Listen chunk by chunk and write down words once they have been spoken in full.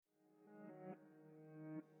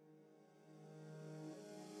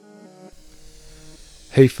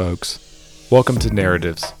Hey folks, welcome to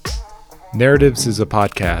Narratives. Narratives is a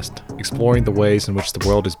podcast exploring the ways in which the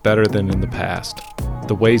world is better than in the past,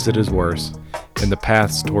 the ways it is worse, and the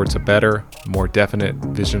paths towards a better, more definite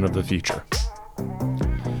vision of the future.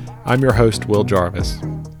 I'm your host, Will Jarvis,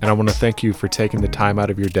 and I want to thank you for taking the time out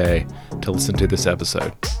of your day to listen to this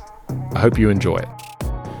episode. I hope you enjoy it.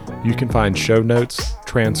 You can find show notes,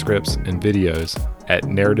 transcripts, and videos at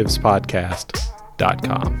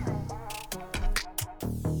narrativespodcast.com.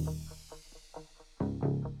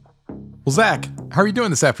 Well, Zach, how are you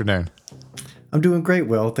doing this afternoon? I'm doing great,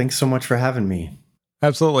 Will. Thanks so much for having me.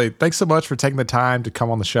 Absolutely. Thanks so much for taking the time to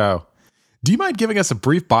come on the show. Do you mind giving us a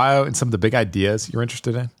brief bio and some of the big ideas you're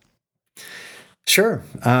interested in? Sure.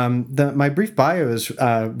 My brief bio is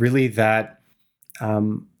really that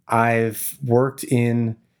I've worked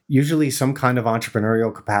in usually some kind of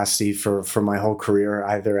entrepreneurial capacity for my whole career,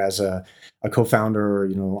 either as a co-founder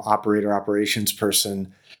or operator, operations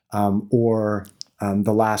person, or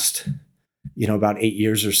the last about 8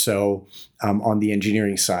 years or so on the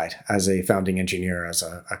engineering side as a founding engineer, as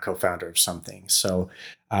a co-founder of something. So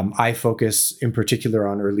I focus in particular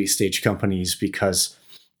on early stage companies because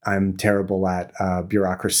I'm terrible at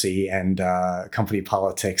bureaucracy and company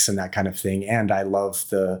politics and that kind of thing. And I love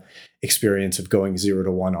the experience of going 0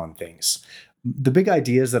 to 1 on things. The big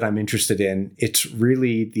ideas that I'm interested in, it's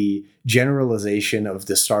really the generalization of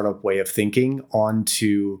the startup way of thinking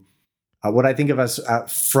onto what I think of as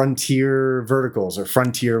frontier verticals or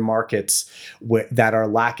frontier markets that are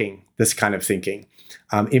lacking this kind of thinking.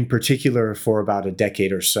 In particular, for about a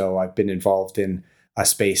decade or so, I've been involved in a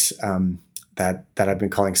space that I've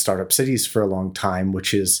been calling startup cities for a long time,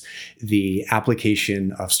 which is the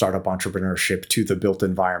application of startup entrepreneurship to the built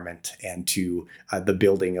environment and to the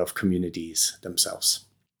building of communities themselves.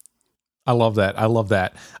 I love that. I want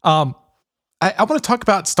to talk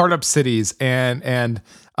about startup cities and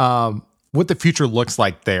what the future looks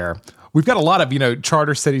like there. We've got a lot of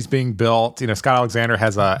charter cities being built. Scott Alexander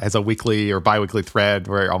has a weekly or biweekly thread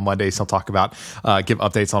where on Mondays he'll talk about give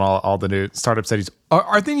updates on all the new startup cities.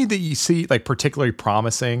 Are there any that you see like particularly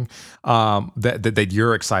promising that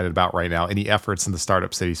you're excited about right now? Any efforts in the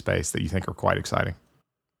startup city space that you think are quite exciting?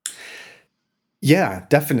 Yeah,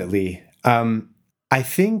 definitely. I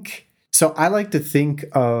think so. I like to think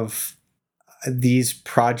of these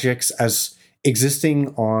projects as existing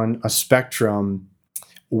on a spectrum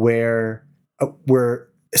where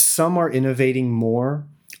some are innovating more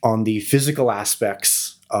on the physical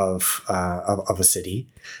aspects of a city,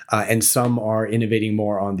 and some are innovating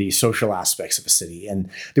more on the social aspects of a city.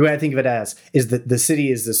 And the way I think of it as is that the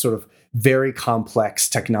city is this sort of very complex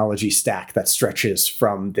technology stack that stretches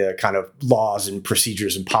from the kind of laws and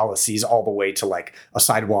procedures and policies all the way to like a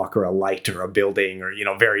sidewalk or a light or a building or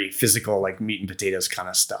very physical, like meat and potatoes kind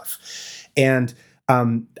of stuff. And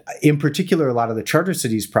in particular, a lot of the charter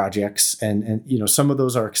cities projects, and some of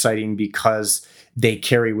those are exciting because they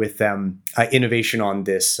carry with them innovation on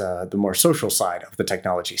this the more social side of the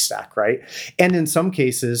technology stack, right? And in some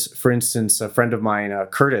cases, for instance, a friend of mine,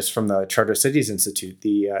 Curtis from the Charter Cities Institute,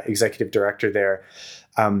 the executive director there,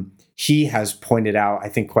 he has pointed out, I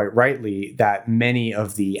think quite rightly, that many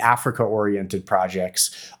of the Africa-oriented projects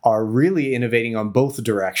are really innovating on both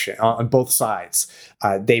sides.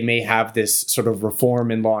 They may have this sort of reform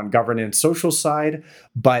in law and governance social side,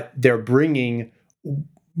 but they're bringing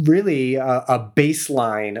really a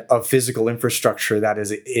baseline of physical infrastructure that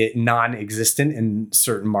is non-existent in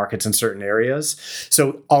certain markets and certain areas.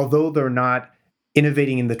 So although they're not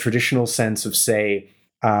innovating in the traditional sense of, say,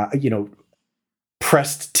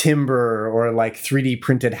 pressed timber or like 3D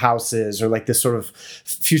printed houses or like this sort of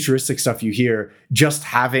futuristic stuff you hear, just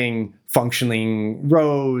having functioning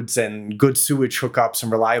roads and good sewage hookups and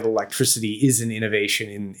reliable electricity is an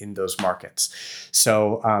innovation in those markets.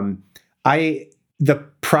 So the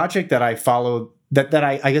project that I followed that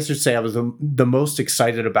I guess I'd say I was the most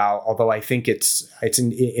excited about, although I think it's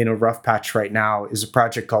in a rough patch right now, is a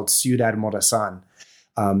project called Ciudad Morazan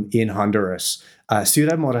in Honduras.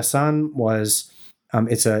 Ciudad Morazan was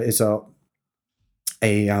it's a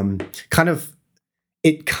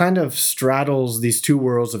kind of straddles these two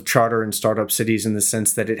worlds of charter and startup cities in the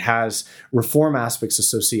sense that it has reform aspects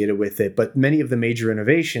associated with it, but many of the major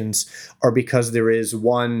innovations are because there is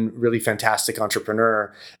one really fantastic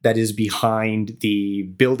entrepreneur that is behind the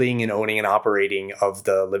building and owning and operating of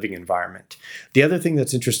the living environment. The other thing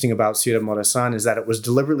that's interesting about Ciudad Morazan is that it was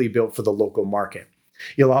deliberately built for the local market.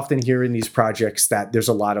 You'll often hear in these projects that there's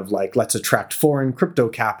a lot of like, let's attract foreign crypto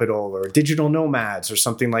capital or digital nomads or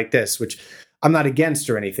something like this, which I'm not against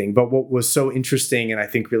or anything. But what was so interesting and I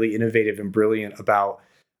think really innovative and brilliant about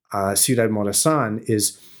Ciudad Morazan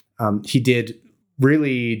is he did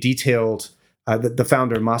really detailed. The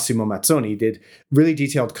founder Massimo Mazzoni did really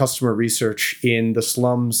detailed customer research in the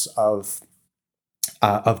slums of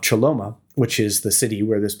Choloma, which is the city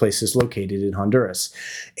where this place is located in Honduras,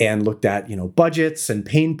 and looked at budgets and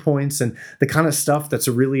pain points and the kind of stuff that's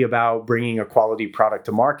really about bringing a quality product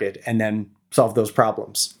to market and then solve those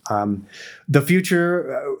problems. The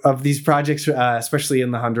future of these projects, especially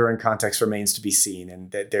in the Honduran context, remains to be seen,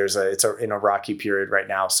 and it's in a rocky period right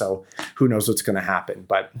now. So who knows what's going to happen?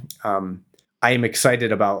 But I am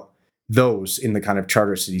excited about those in the kind of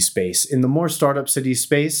charter city space. In the more startup city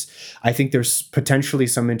space, I think there's potentially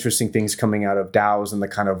some interesting things coming out of DAOs in the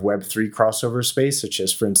kind of Web3 crossover space, such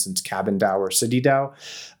as, for instance, Cabin DAO or City DAO.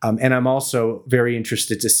 And I'm also very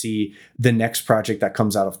interested to see the next project that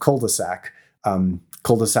comes out of Cul-de-sac.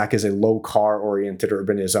 Cul-de-sac is a low car oriented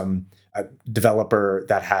urbanism developer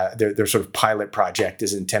that their sort of pilot project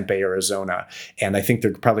is in Tempe, Arizona. And I think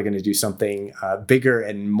they're probably going to do something bigger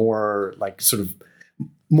and more like sort of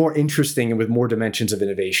more interesting and with more dimensions of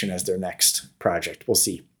innovation as their next project. We'll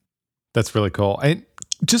see. That's really cool. And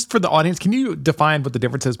just for the audience, can you define what the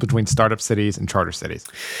difference is between startup cities and charter cities?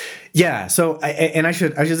 Yeah. So, I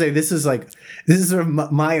should say this is sort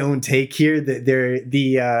of my own take here.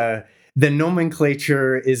 That the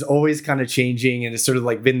nomenclature is always kind of changing, and it's sort of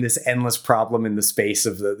like been this endless problem in the space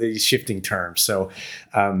of the shifting terms. So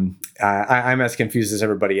I'm as confused as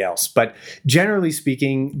everybody else. But generally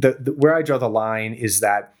speaking, the where I draw the line is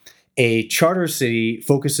that a charter city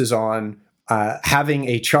focuses on having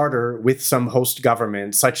a charter with some host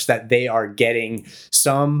government such that they are getting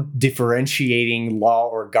some differentiating law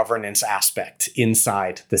or governance aspect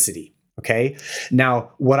inside the city. Okay.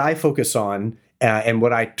 Now, what I focus on and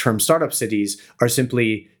what I term startup cities are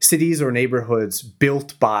simply cities or neighborhoods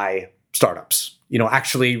built by startups,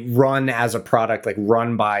 actually run as a product, like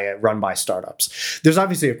run by startups. There's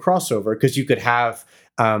obviously a crossover because you could have,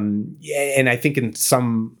 and I think in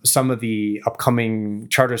some of the upcoming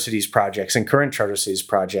charter cities projects and current charter cities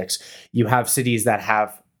projects, you have cities that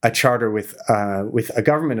have a charter with a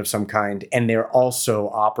government of some kind, and they're also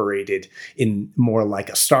operated in more like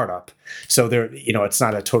a startup. So it's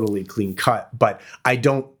not a totally clean cut. But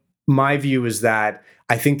my view is that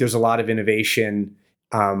I think there's a lot of innovation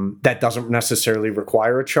that doesn't necessarily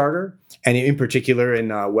require a charter, and in particular in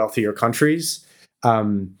wealthier countries.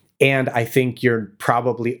 And I think you're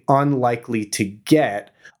probably unlikely to get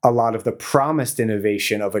a lot of the promised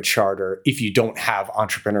innovation of a charter if you don't have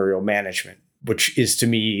entrepreneurial management, which is to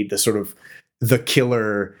me the sort of the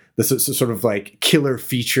sort of like killer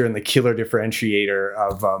feature and the killer differentiator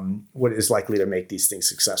of what is likely to make these things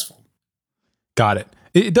successful. Got it.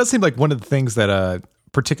 It does seem like one of the things that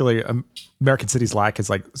particularly American cities lack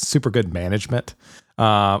is like super good management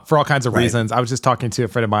for all kinds of reasons. I was just talking to a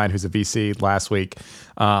friend of mine who's a VC last week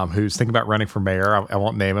who's thinking about running for mayor. I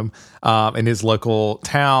won't name him, in his local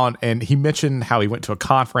town. And he mentioned how he went to a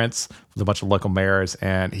conference with a bunch of local mayors,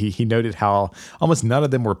 and he noted how almost none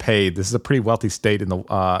of them were paid. This is a pretty wealthy state in the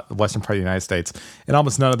western part of the United States, and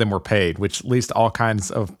almost none of them were paid, which leads to all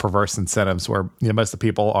kinds of perverse incentives where most of the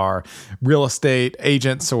people are real estate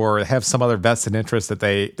agents or have some other vested interest that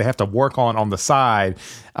they have to work on the side.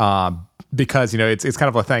 Because it's kind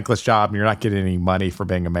of a thankless job and you're not getting any money for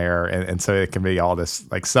being a mayor, and so it can be all this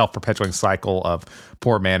like self-perpetuating cycle of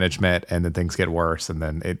poor management, and then things get worse, and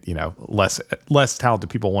then less talented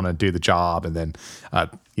people want to do the job, and then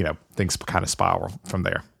things kind of spiral from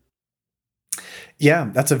there. Yeah,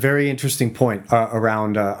 that's a very interesting point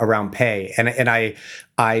around pay, and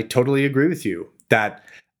I totally agree with you that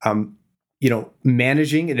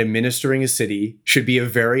managing and administering a city should be a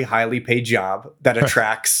very highly paid job that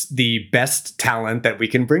attracts the best talent that we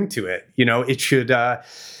can bring to it. It should,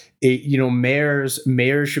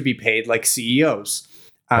 mayors should be paid like CEOs,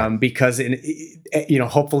 because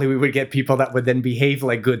hopefully we would get people that would then behave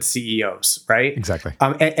like good CEOs, right? Exactly.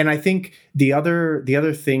 And I think the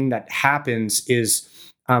other thing that happens is,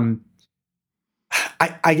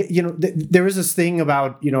 there is this thing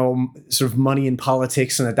about, sort of money in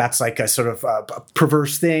politics, and that's like a sort of a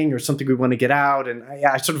perverse thing or something we want to get out. And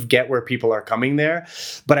I sort of get where people are coming there.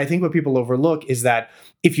 But I think what people overlook is that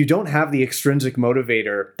if you don't have the extrinsic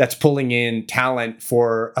motivator that's pulling in talent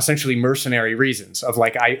for essentially mercenary reasons of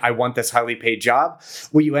like, I want this highly paid job,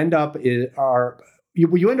 what you end up with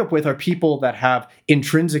are people that have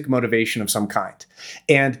intrinsic motivation of some kind.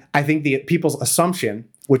 And I think the people's assumption,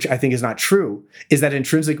 which I think is not true, is that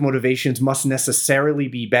intrinsic motivations must necessarily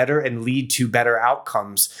be better and lead to better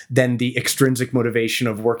outcomes than the extrinsic motivation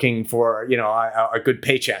of working for, a good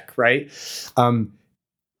paycheck, right?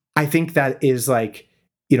 I think that is like,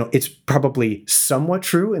 it's probably somewhat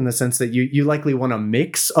true in the sense that you likely want a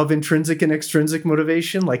mix of intrinsic and extrinsic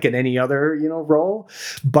motivation, like in any other, role.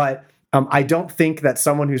 But I don't think that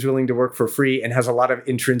someone who's willing to work for free and has a lot of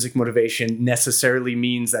intrinsic motivation necessarily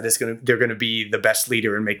means that they're going to be the best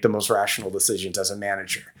leader and make the most rational decisions as a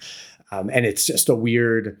manager. And it's just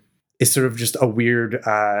it's sort of just a weird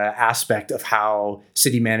aspect of how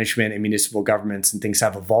city management and municipal governments and things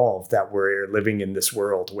have evolved, that we're living in this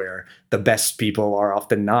world where the best people are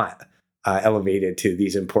often not elevated to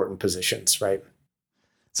these important positions, right?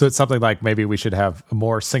 So it's something like maybe we should have a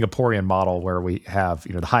more Singaporean model where we have,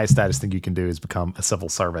 the highest status thing you can do is become a civil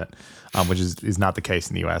servant, which is not the case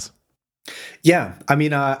in the U.S. Yeah, I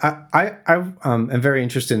mean, I am very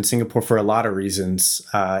interested in Singapore for a lot of reasons,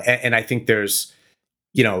 and I think there's,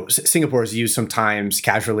 Singapore is used sometimes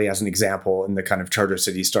casually as an example in the kind of charter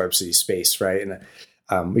city, startup city space, right?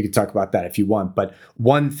 And we could talk about that if you want. But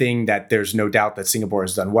one thing that there's no doubt that Singapore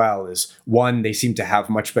has done well is, one, they seem to have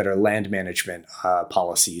much better land management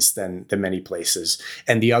policies than many places.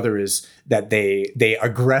 And the other is that they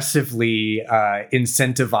aggressively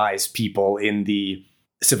incentivize people in the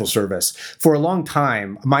civil service. For a long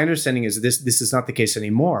time, my understanding is this is not the case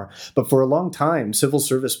anymore, but for a long time, civil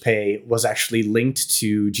service pay was actually linked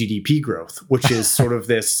to GDP growth, which is sort of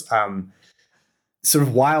this sort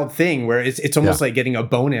of wild thing where it's almost like getting a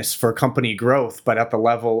bonus for company growth, but at the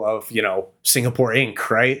level of, Singapore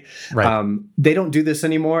Inc., right? Right. They don't do this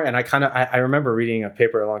anymore. And I remember reading a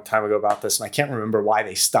paper a long time ago about this, and I can't remember why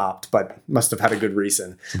they stopped, but must have had a good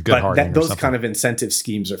reason. Those kind of incentive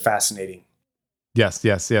schemes are fascinating. Yes.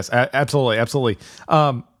 Absolutely.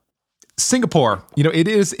 Singapore, it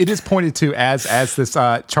is pointed to as this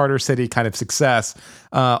charter city kind of success.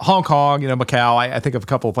 Hong Kong, Macau, I think of a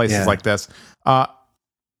couple of places like this.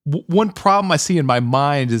 One problem I see in my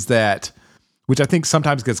mind is that, which I think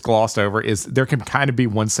sometimes gets glossed over, is there can kind of be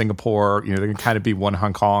one Singapore, there can kind of be one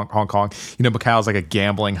Hong Kong. Macau is like a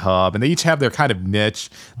gambling hub, and they each have their kind of niche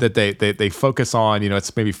that they focus on.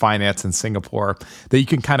 It's maybe finance in Singapore that you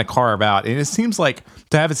can kind of carve out. And it seems like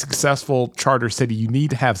to have a successful charter city, you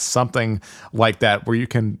need to have something like that where you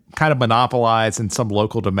can kind of monopolize in some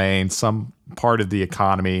local domain, some part of the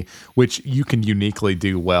economy, which you can uniquely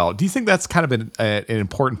do well. Do you think that's kind of an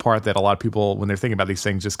important part that a lot of people, when they're thinking about these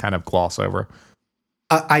things, just kind of gloss over?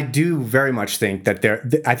 I do very much think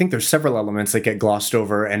that I think there's several elements that get glossed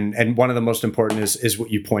over, and one of the most important is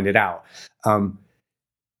what you pointed out.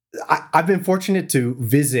 I've been fortunate to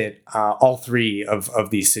visit all three of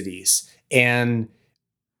these cities, and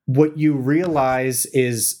what you realize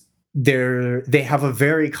is they have a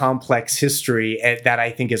very complex history that I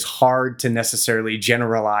think is hard to necessarily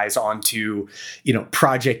generalize onto,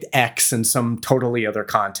 Project X in some totally other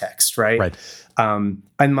context, right? Right. On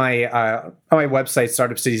my website,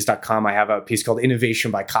 startupcities.com, I have a piece called Innovation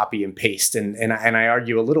by Copy and Paste. And I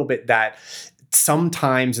argue a little bit that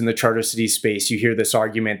sometimes in the charter city space, you hear this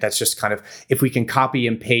argument that's just kind of, if we can copy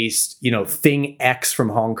and paste, thing X from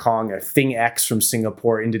Hong Kong or thing X from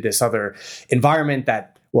Singapore into this other environment,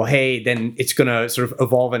 that, well, hey, then it's going to sort of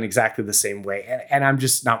evolve in exactly the same way. And I'm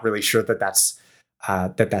just not really sure that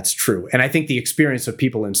that's true. And I think the experience of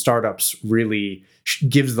people in startups really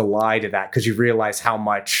gives the lie to that, because you realize how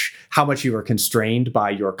much you are constrained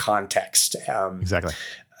by your context. Exactly.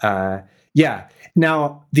 Yeah.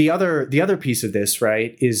 Now, the other piece of this,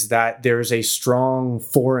 right, is that there's a strong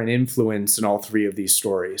foreign influence in all three of these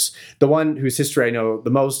stories. The one whose history I know the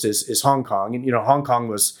most is Hong Kong. And, Hong Kong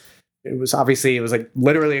was like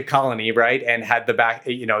literally a colony, right? And had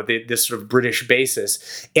this sort of British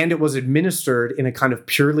basis. And it was administered in a kind of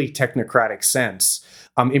purely technocratic sense,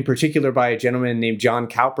 in particular by a gentleman named John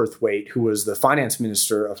Cowperthwaite, who was the finance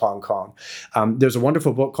minister of Hong Kong. There's a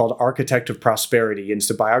wonderful book called Architect of Prosperity, and it's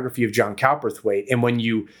a biography of John Cowperthwaite. And when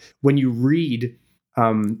you read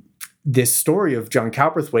this story of John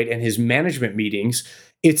Cowperthwaite and his management meetings,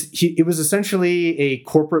 it was essentially a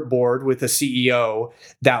corporate board with a CEO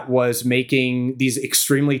that was making these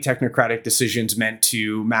extremely technocratic decisions meant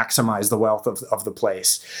to maximize the wealth of the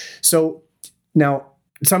place. So now,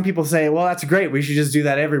 some people say, well, that's great, we should just do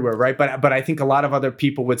that everywhere, right? But I think a lot of other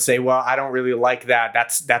people would say, well, I don't really like that.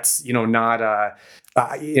 That's not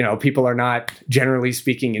people are not generally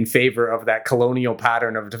speaking in favor of that colonial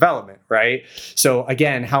pattern of development, right? So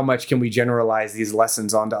again, how much can we generalize these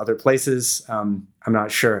lessons onto other places? I'm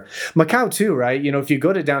not sure. Macau too, right? If you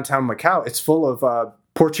go to downtown Macau, it's full of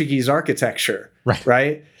Portuguese architecture,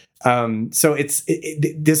 right? So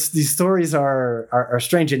these stories are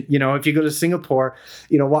strange. And, if you go to Singapore,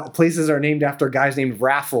 places are named after guys named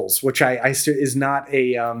Raffles, which I is not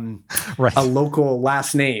a local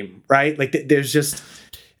last name, right? Like there's just,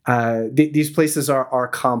 these places are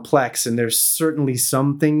complex, and there's certainly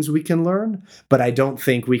some things we can learn, but I don't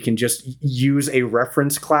think we can just use a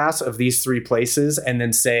reference class of these three places and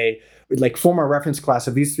then say, like, form a reference class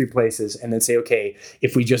of these three places and then say, okay,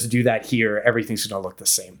 if we just do that here, everything's going to look the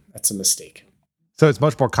same. That's a mistake. So it's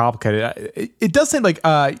much more complicated. It does seem like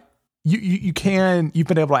you've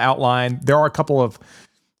been able to outline, there are a couple of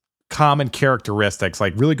common characteristics,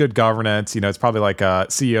 like really good governance. It's probably like a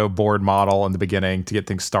CEO board model in the beginning to get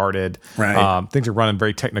things started. Right. Things are run in a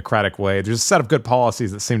very technocratic way. There's a set of good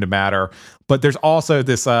policies that seem to matter, but there's also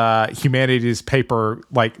this humanities paper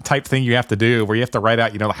like type thing you have to do where you have to write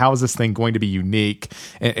out, how is this thing going to be unique,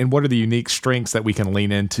 and what are the unique strengths that we can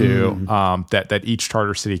lean into that each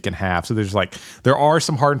charter city can have. So there are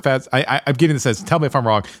some hard and fast. I'm getting the sense. Tell me if I'm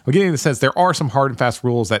wrong. I'm getting the sense there are some hard and fast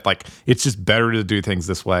rules that like it's just better to do things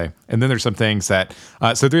this way. And then there's some things that,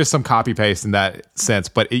 so there's some copy paste in that sense,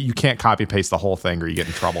 but you can't copy paste the whole thing or you get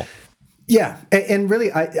in trouble. Yeah. And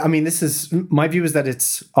really, I mean, this is my view is that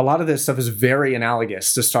a lot of this stuff is very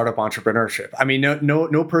analogous to startup entrepreneurship. I mean,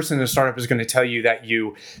 no person in a startup is going to tell you that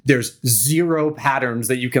there's zero patterns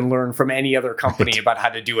that you can learn from any other company about how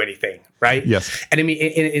to do anything. Right. Yes. And I mean,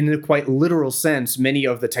 in a quite literal sense, many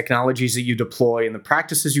of the technologies that you deploy and the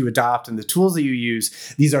practices you adopt and the tools that you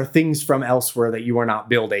use, these are things from elsewhere that you are not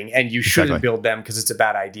building, and you shouldn't build them because it's a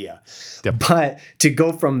bad idea. Yep. But to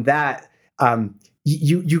go from that,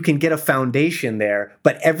 you can get a foundation there,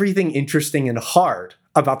 but everything interesting and hard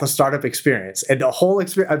about the startup experience and the whole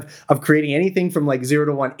experience of creating anything from like 0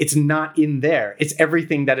 to 1, it's not in there. It's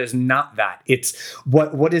everything that is not that. It's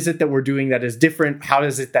what is it that we're doing that is different? How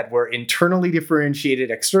is it that we're internally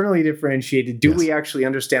differentiated, externally differentiated? Do we actually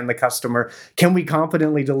understand the customer? Can we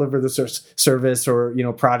competently deliver the service or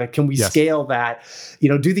product? Can we scale that?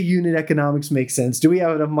 Do the unit economics make sense? Do we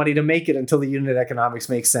have enough money to make it until the unit economics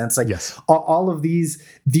make sense? Like all of these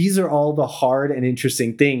are all the hard and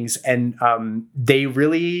interesting things, and they really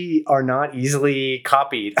are not easily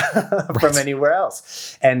copied from anywhere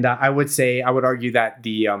else. And I would argue that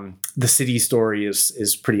the city story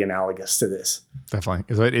is pretty analogous to this.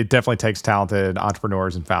 Definitely. It definitely takes talented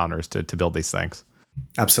entrepreneurs and founders to build these things.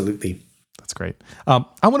 Absolutely. That's great. I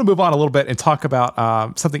want to move on a little bit and talk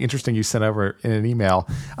about something interesting you sent over in an email.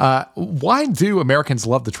 Why do Americans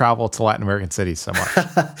love to travel to Latin American cities so much?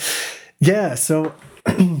 Yeah. So,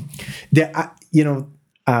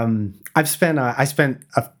 I spent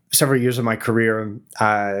several years of my career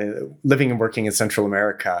living and working in Central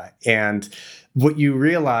America. And what you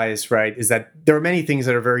realize, right, is that there are many things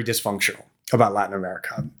that are very dysfunctional about Latin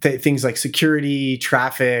America. Things like security,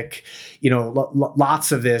 traffic,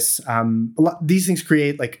 lots of this. These things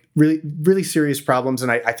create like really, really serious problems.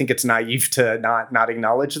 And I think it's naive to not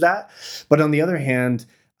acknowledge that. But on the other hand,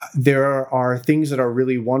 there are things that are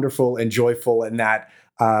really wonderful and joyful and that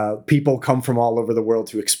people come from all over the world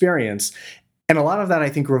to experience. And a lot of that, I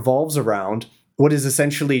think, revolves around what is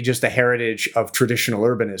essentially just a heritage of traditional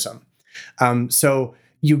urbanism. So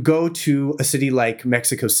you go to a city like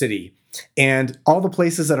Mexico City, and all the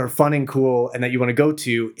places that are fun and cool and that you want to go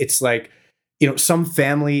to, it's like, some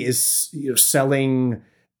family is selling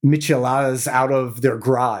micheladas out of their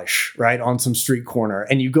garage, right, on some street corner.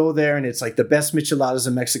 And you go there and it's like the best micheladas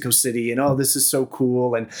in Mexico City. And, oh, this is so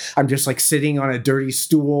cool. And I'm just like sitting on a dirty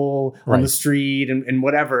stool on the street and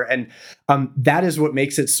whatever. And that is what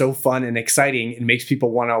makes it so fun and exciting and makes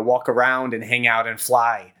people want to walk around and hang out and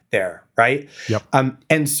fly there, right? Yep.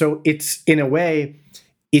 And so it's, in a way,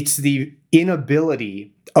 it's the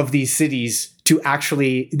inability of these cities to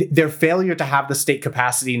actually, their failure to have the state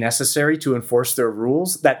capacity necessary to enforce their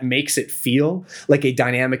rules that makes it feel like a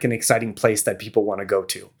dynamic and exciting place that people want to go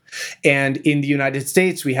to. And in the United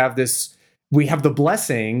States, we have the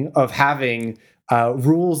blessing of having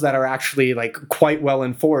rules that are actually like quite well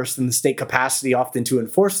enforced, and the state capacity often to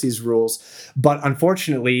enforce these rules. But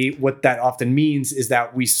unfortunately, what that often means is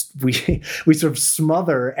that we sort of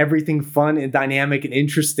smother everything fun and dynamic and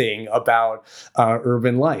interesting about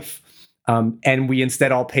urban life. And we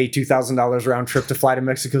instead all pay $2,000 round trip to fly to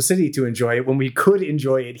Mexico City to enjoy it when we could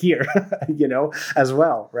enjoy it here, as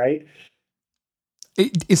well, right?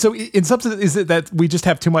 So in substance, is it that we just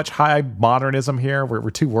have too much high modernism here? We're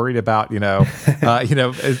too worried about, to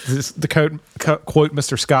quote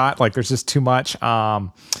Mr. Scott, like there's just too much. We're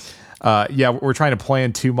trying to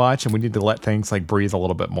plan too much and we need to let things like breathe a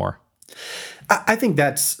little bit more. I think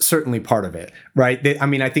that's certainly part of it, right?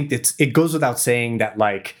 I think it goes without saying that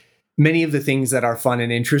like many of the things that are fun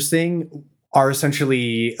and interesting are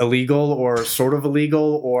essentially illegal or sort of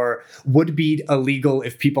illegal or would be illegal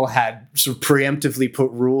if people had sort of preemptively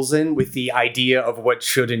put rules in with the idea of what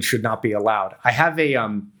should and should not be allowed. I have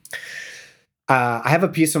I have a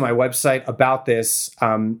piece on my website about this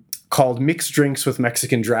called "Mixed Drinks with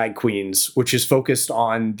Mexican Drag Queens," which is focused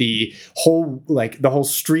on the whole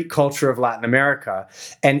street culture of Latin America,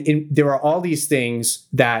 and there are all these things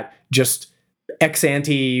that just ex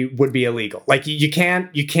ante would be illegal. Like you can't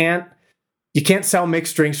sell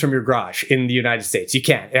mixed drinks from your garage in the United States. You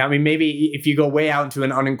can't. I mean, maybe if you go way out into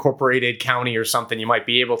an unincorporated county or something, you might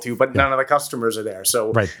be able to, but none of the customers are there.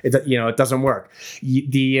 So it doesn't work.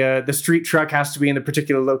 The street truck has to be in a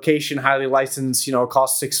particular location, highly licensed, it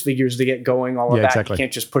costs 6 figures to get going, all of that. Exactly. You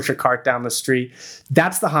can't just push a cart down the street.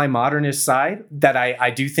 That's the high modernist side that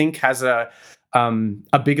I do think has a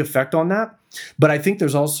big effect on that. But I think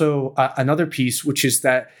there's also another piece, which is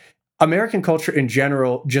that American culture in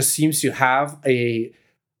general just seems to have an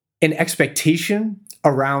expectation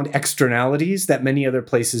around externalities that many other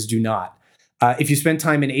places do not. If you spend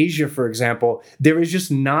time in Asia, for example, there is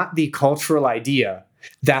just not the cultural idea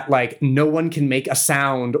that like no one can make a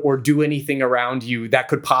sound or do anything around you that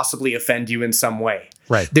could possibly offend you in some way.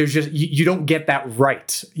 Right. There's just, you don't get that right,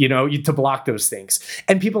 to block those things.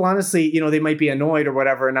 And people honestly, they might be annoyed or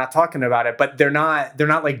whatever and not talking about it, but they're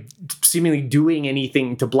not like seemingly doing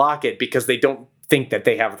anything to block it because they don't think that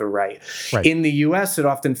they have the right. In the US, it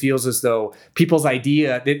often feels as though people's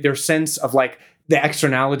idea, their sense of like the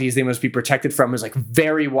externalities they must be protected from is like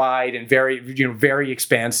very wide and very, very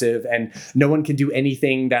expansive, and no one can do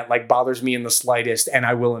anything that like bothers me in the slightest, and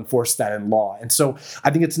I will enforce that in law. And so I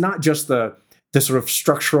think it's not just the sort of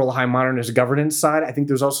structural high modernist governance side. I think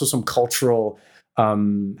there's also some cultural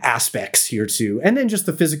aspects here too. And then just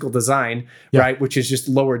the physical design, right? Which is just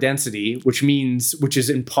lower density, which is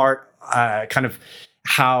in part kind of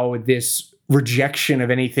how this rejection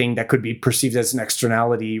of anything that could be perceived as an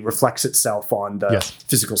externality reflects itself on the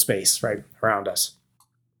physical space right around us.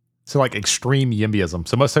 So like extreme YIMBYism.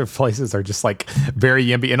 So most of the places are just like very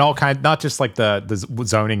YIMBY and all kind, not just like the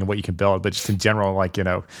zoning and what you can build, but just in general, like, what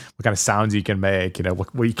kind of sounds you can make,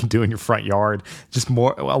 what you can do in your front yard, just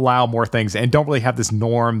allow more things, and don't really have this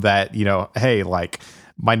norm that, hey, like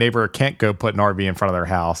my neighbor can't go put an RV in front of their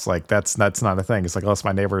house. Like that's not a thing. It's like, oh, it's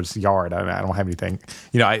my neighbor's yard. I don't have anything,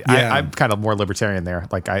 I'm kind of more libertarian there.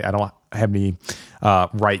 Like I don't have any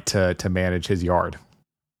right to manage his yard.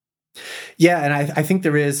 Yeah, and I think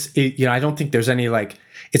there is, I don't think there's any like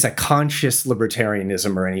it's a conscious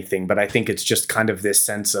libertarianism or anything, but I think it's just kind of this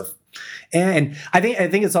sense of, and I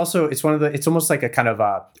think it's also it's almost like a kind of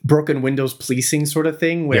a broken windows policing sort of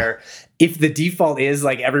thing where if the default is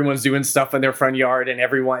like everyone's doing stuff in their front yard and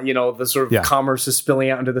everyone, the sort of commerce is spilling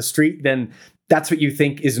out into the street, then that's what you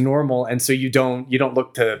think is normal, and so you don't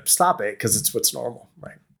look to stop it because it's what's normal,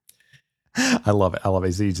 right? I love it.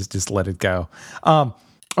 So you just let it go.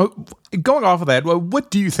 Going off of that, what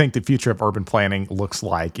do you think the future of urban planning looks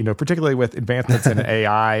like? Particularly with advancements in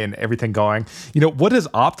AI and everything going, what does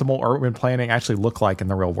optimal urban planning actually look like in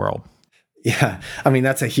the real world? Yeah, I mean,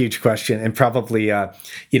 that's a huge question. And probably,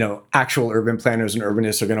 actual urban planners and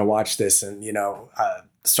urbanists are going to watch this and,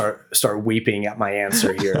 start weeping at my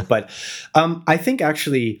answer here. But I think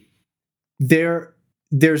actually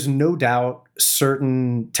there's no doubt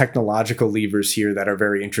certain technological levers here that are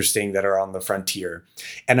very interesting that are on the frontier.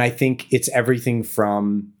 And I think it's everything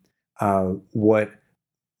from what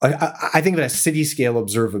I think of it as city scale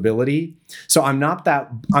observability. So I'm not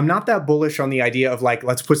that bullish on the idea of like,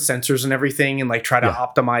 let's put sensors and everything and like try to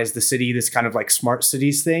optimize the city, this kind of like smart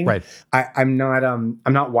cities thing. Right. I'm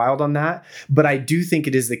not wild on that, but I do think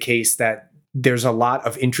it is the case that there's a lot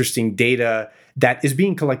of interesting data that is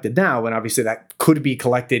being collected now, and obviously that could be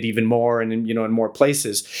collected even more and in more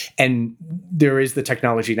places. And there is the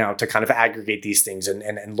technology now to kind of aggregate these things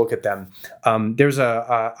and look at them. There's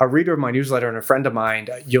a reader of my newsletter and a friend of mine,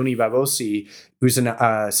 Yoni Babosi, who's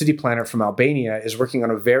a city planner from Albania, is working on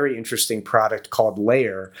a very interesting product called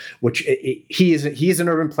Layer, which he is an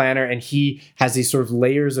urban planner, and he has these sort of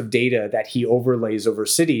layers of data that he overlays over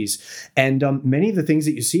cities. And many of the things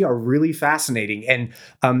that you see are really fascinating. And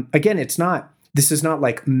again, this is not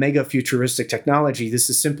like mega futuristic technology. This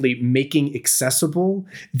is simply making accessible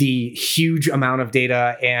the huge amount of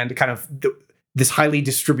data and kind of this highly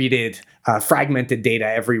distributed, fragmented data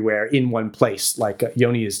everywhere in one place, like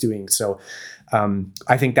Yoni is doing. So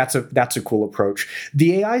I think that's a cool approach.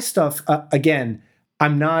 The AI stuff, again,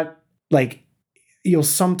 I'm not like, you'll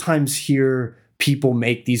sometimes hear people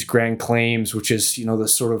make these grand claims, which is, the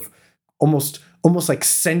sort of almost like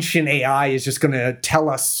sentient AI is just going to tell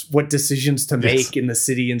us what decisions to make in the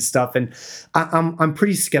city and stuff. And I'm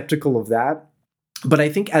pretty skeptical of that. But I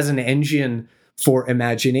think as an engine for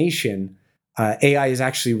imagination, AI is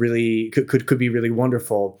actually really could be really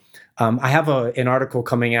wonderful. I have an article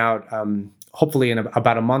coming out hopefully in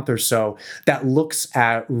about a month or so, that looks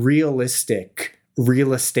at realistic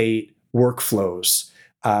real estate workflows,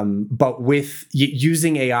 but with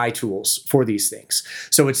using AI tools for these things.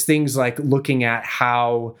 So it's things like looking at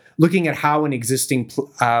how an existing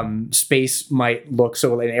space might look.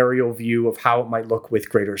 So an aerial view of how it might look with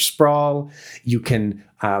greater sprawl. You can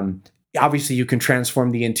obviously you can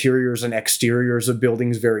transform the interiors and exteriors of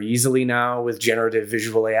buildings very easily now with generative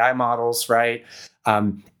visual AI models, right?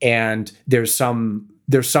 And there's some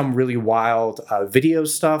really wild video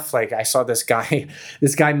stuff. Like I saw this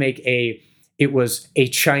guy make it was a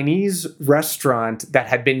Chinese restaurant that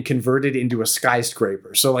had been converted into a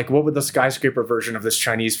skyscraper. So like, what would the skyscraper version of this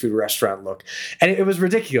Chinese food restaurant look? And it was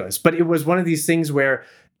ridiculous, but it was one of these things where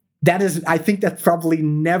I think that's probably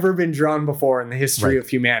never been drawn before in the history of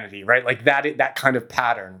humanity, right? Like that kind of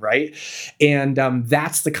pattern, right? And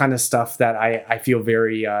that's the kind of stuff that I feel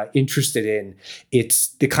very interested in. It's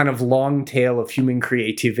the kind of long tail of human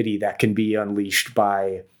creativity that can be unleashed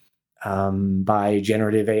by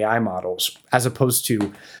generative AI models, as opposed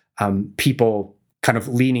to people kind of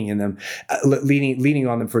leaning on them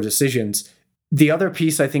for decisions. The other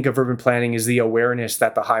piece I think of urban planning is the awareness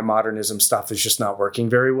that the high modernism stuff is just not working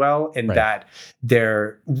very well, and that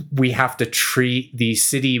we have to treat the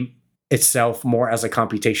city itself more as a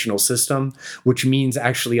computational system, which means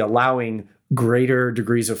actually allowing greater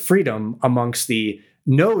degrees of freedom amongst the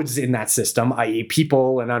nodes in that system, i.e.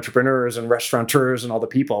 people and entrepreneurs and restaurateurs and all the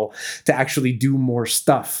people, to actually do more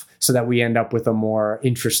stuff so that we end up with a more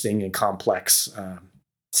interesting and complex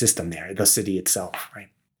system there, the city itself, right?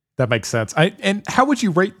 That makes sense. And how would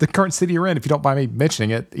you rate the current city you're in, if you don't mind me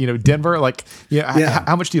mentioning it? You know, Denver,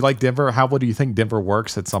 how much do you like Denver? How well do you think Denver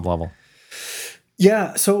works at some level?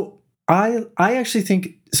 Yeah, so I actually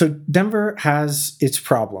think, so Denver has its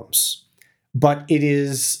problems, but it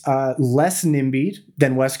is less NIMBY'd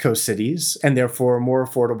than West Coast cities, and therefore more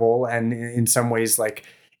affordable, and in some ways, like,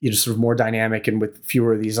 you know, sort of more dynamic and with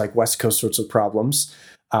fewer of these like West Coast sorts of problems.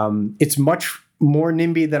 It's much more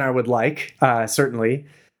NIMBY than I would like, certainly.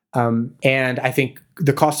 And I think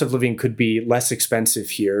the cost of living could be less expensive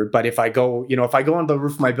here. But if I go on the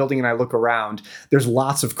roof of my building and I look around, there's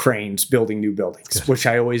lots of cranes building new buildings, which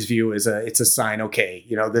I always view as it's a sign, okay,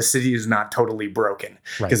 you know, the city is not totally broken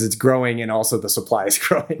because it's growing and also the supply is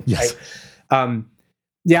growing. Yes. Right?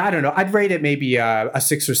 I don't know. I'd rate it maybe a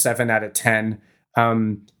 6 or 7 out of 10.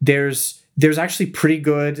 There's actually pretty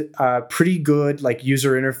good like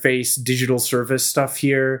user interface, digital service stuff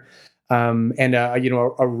here. And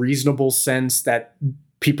a reasonable sense that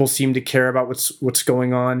people seem to care about what's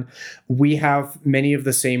going on. We have many of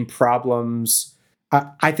the same problems.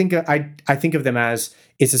 I think of them as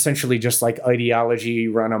it's essentially just like ideology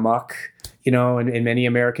run amok, you know, in many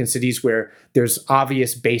American cities where there's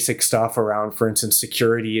obvious basic stuff around, for instance,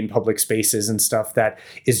 security in public spaces and stuff that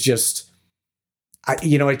is just,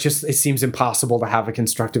 it seems impossible to have a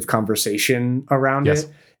constructive conversation around it.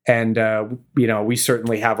 And, we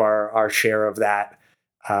certainly have our share of that.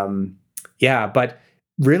 But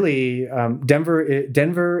really,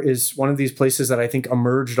 Denver is one of these places that I think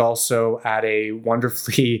emerged also at a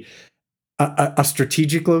wonderfully, a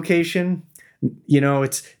strategic location. You know,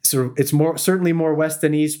 it's certainly more west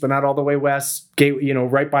than east, but not all the way west.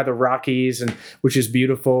 Right by the Rockies, and which is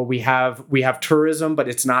beautiful. We have tourism, but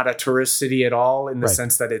it's not a tourist city at all in the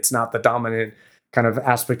sense that it's not the dominant kind of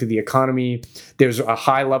aspect of the economy. There's a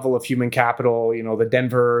high level of human capital. You know, the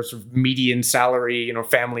Denver sort of median salary, you know,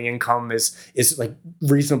 family income is like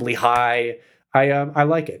reasonably high. I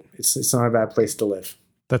like it. It's not a bad place to live.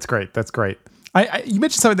 That's great. You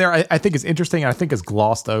mentioned something there I think is interesting, and I think is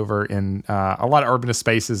glossed over in a lot of urbanist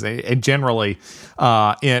spaces and generally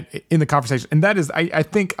in the conversation. And that is, I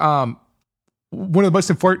think one of the most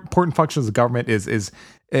important functions of government is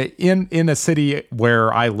in a city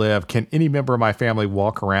where I live, can any member of my family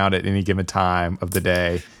walk around at any given time of the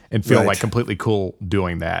day and feel like completely cool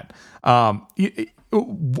doing that?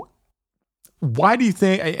 Why do you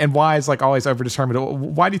think, and why is like always overdetermined,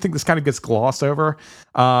 why do you think this kind of gets glossed over?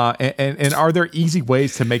 And are there easy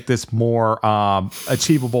ways to make this more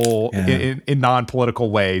achievable in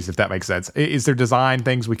non-political ways, if that makes sense? Is there design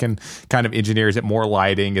things we can kind of engineer? Is it more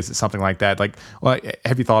lighting? Is it something like that? Like,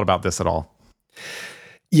 have you thought about this at all?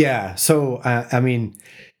 Yeah. So, I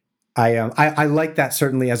like that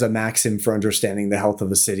certainly as a maxim for understanding the health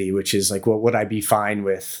of a city, which is like, what would I be fine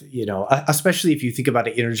with, you know, especially if you think about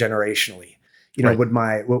it intergenerationally. You know, would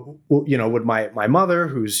my mother,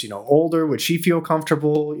 who's, you know, older, would she feel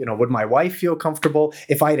comfortable? You know, would my wife feel comfortable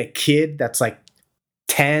if I had a kid that's like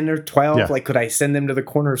 10 or 12? Yeah. Like, could I send them to the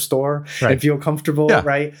corner store Right. and feel comfortable? Yeah.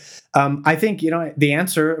 Right. I think, the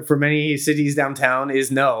answer for many cities downtown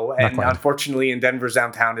is no. And unfortunately in Denver's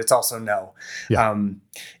downtown, it's also no. Yeah.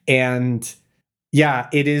 And yeah,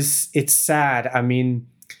 it's sad. I mean,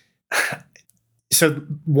 so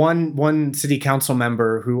one city council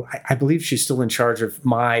member who I believe she's still in charge of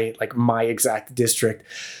my exact district,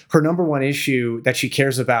 her number one issue that she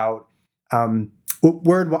cares about, I'm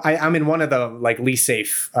in one of the least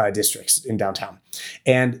safe districts in downtown,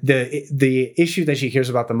 and the issue that she cares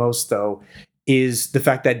about the most though is the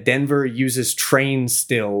fact that Denver uses trains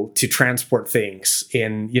still to transport things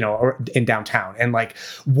in downtown. And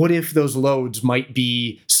what if those loads might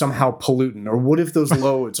be somehow pollutant, or what if those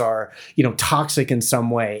loads are, toxic in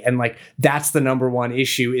some way? And that's the number one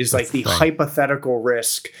issue is the hypothetical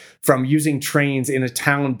risk from using trains in a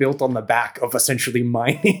town built on the back of essentially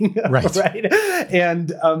mining. Right. Right.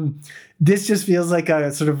 And, this just feels like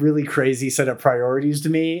a sort of really crazy set of priorities to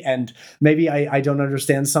me. And maybe I don't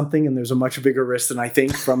understand something and there's a much bigger risk than I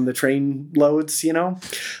think from the train loads,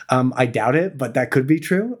 I doubt it, but that could be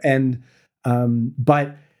true. And,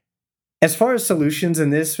 but as far as solutions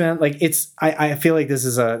in this, man, I feel like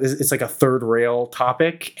it's like a third rail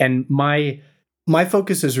topic. And my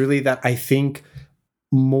focus is really that I think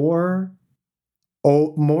more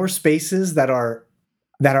spaces that are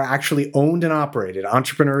actually owned and operated,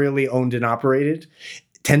 entrepreneurially owned and operated,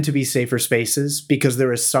 tend to be safer spaces because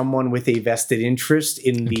there is someone with a vested interest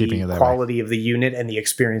in the quality of the unit and the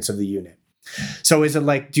experience of the unit. So is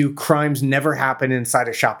it do crimes never happen inside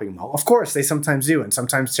a shopping mall? Of course, they sometimes do, and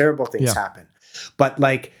sometimes terrible things happen. But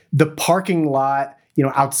the parking lot,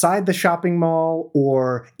 outside the shopping mall,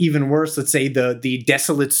 or even worse, let's say the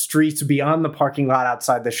desolate streets beyond the parking lot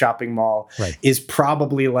outside the shopping mall, is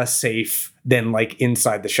probably less safe than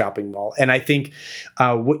inside the shopping mall. And I think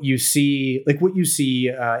what you see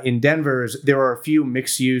in Denver is there are a few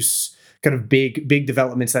mixed use kind of big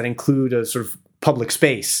developments that include a sort of public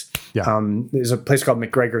space. Yeah. There's a place called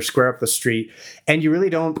McGregor Square up the street, and you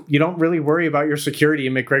don't really worry about your security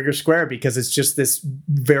in McGregor Square because it's just this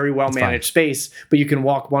very well managed space. But you can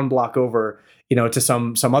walk one block over, to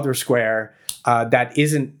some other square that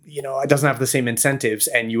isn't, it doesn't have the same incentives,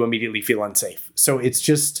 and you immediately feel unsafe. So it's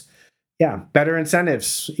just, better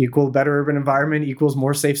incentives equal better urban environment equals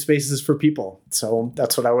more safe spaces for people. So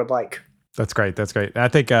that's what I would like. That's great. And I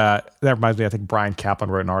think that reminds me, I think Brian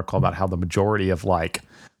Kaplan wrote an article about how the majority of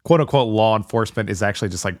quote unquote law enforcement is actually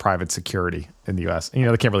just private security in the US. They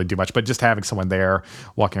can't really do much, but just having someone there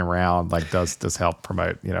walking around does help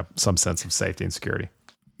promote, some sense of safety and security.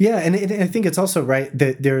 Yeah. And I think it's also right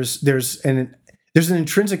that there's an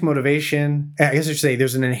intrinsic motivation. I guess I should say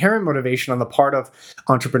there's an inherent motivation on the part of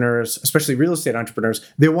entrepreneurs, especially real estate entrepreneurs.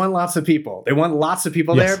 They want lots of people. They want lots of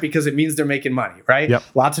people there because it means they're making money, right? Yep.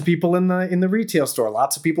 Lots of people in the retail store,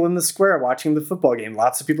 lots of people in the square watching the football game,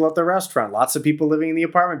 lots of people at the restaurant, lots of people living in the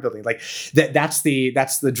apartment building. That's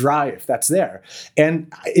the drive that's there.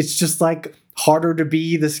 And it's just harder to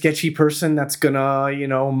be the sketchy person that's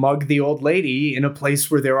gonna, mug the old lady in a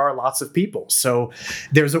place where there are lots of people. So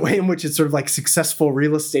there's a way in which it's sort of successful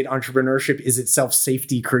real estate entrepreneurship is itself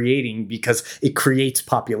safety creating because it creates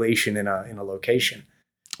population in a location.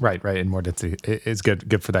 Right. And more density is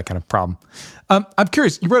good for that kind of problem. I'm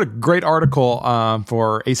curious. You wrote a great article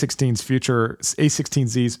for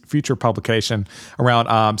A16Z's future publication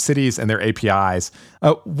around cities and their APIs.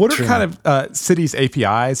 What are kind of cities'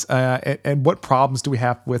 APIs, and what problems do we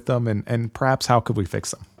have with them, and perhaps how could we fix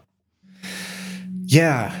them?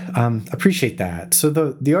 Yeah, appreciate that. So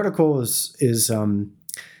the article is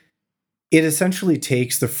it essentially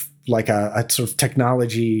takes a sort of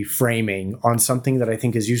technology framing on something that I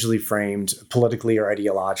think is usually framed politically or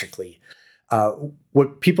ideologically.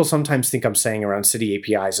 What people sometimes think I'm saying around city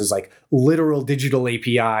APIs is literal digital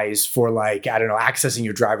APIs for accessing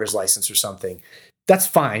your driver's license or something. That's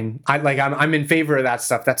fine. I'm in favor of that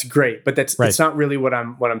stuff. That's great, but it's not really what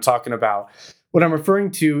I'm talking about. What I'm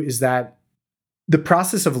referring to is that the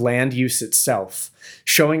process of land use itself,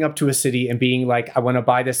 showing up to a city and being I want to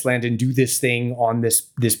buy this land and do this thing on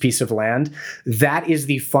this piece of land, that is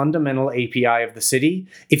the fundamental API of the city.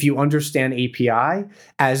 If you understand API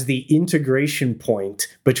as the integration point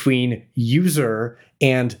between user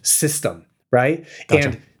and system, right? Gotcha.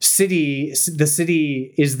 And the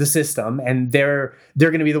city is the system, and they're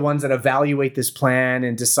going to be the ones that evaluate this plan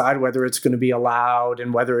and decide whether it's going to be allowed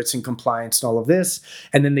and whether it's in compliance and all of this.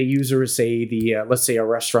 And then the user is let's say a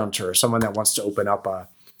restaurateur, someone that wants to open up a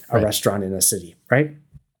restaurant in a city, right?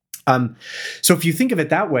 So if you think of it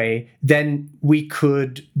that way, then we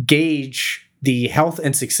could gauge the health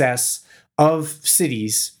and success of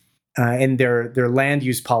cities and their land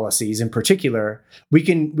use policies in particular, we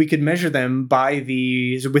could measure them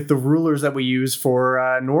with the rulers that we use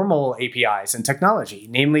for normal APIs and technology,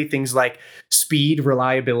 namely things like speed,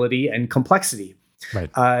 reliability, and complexity. Right.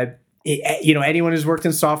 Anyone who's worked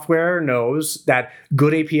in software knows that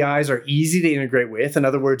good APIs are easy to integrate with. In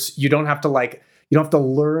other words, you don't have to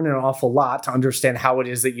learn an awful lot to understand how it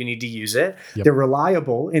is that you need to use it. Yep. They're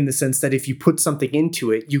reliable in the sense that if you put something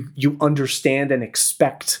into it, you understand and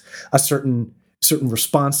expect a certain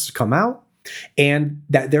response to come out, and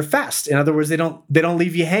that they're fast. In other words, they don't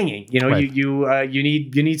leave you hanging. Right. You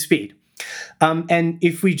need speed. And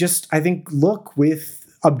if we just, I think, look with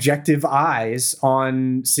objective eyes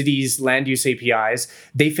on cities' land use APIs,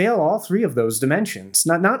 they fail all three of those dimensions.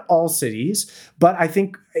 Not all cities, but I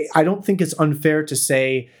don't think it's unfair to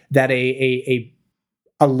say that a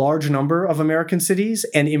large number of American cities,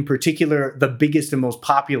 and in particular the biggest and most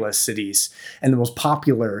populous cities and the most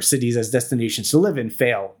popular cities as destinations to live in,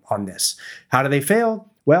 fail on this. How do they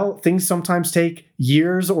fail? Well, things sometimes take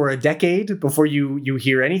years or a decade before you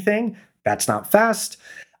hear anything. That's not fast.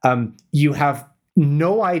 You have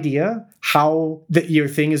no idea how your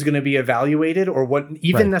thing is going to be evaluated, or what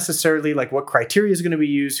even necessarily like what criteria is going to be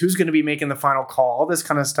used, who's going to be making the final call, all this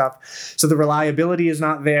kind of stuff. So the reliability is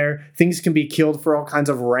not there. Things can be killed for all kinds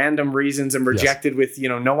of random reasons and rejected with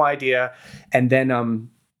no idea. And then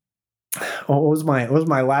what was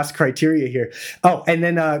my last criteria here? Oh, and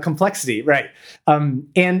then complexity, right?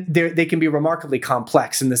 And they can be remarkably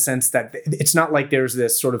complex in the sense that it's not like there's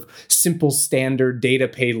this sort of simple standard data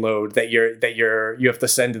payload that you have to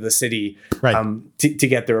send to the city to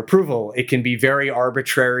get their approval. It can be very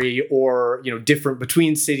arbitrary, or different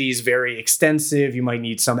between cities, very extensive. You might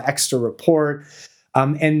need some extra report,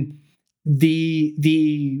 and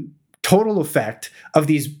the total effect of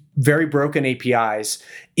these very broken APIs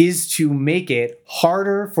is to make it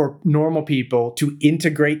harder for normal people to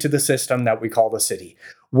integrate to the system that we call the city.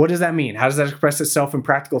 What does that mean? How does that express itself in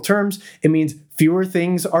practical terms? It means fewer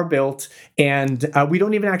things are built, and we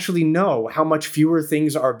don't even actually know how much fewer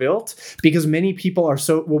things are built, because many people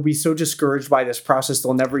will be so discouraged by this process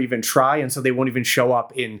they'll never even try, and so they won't even show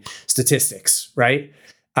up in statistics, right?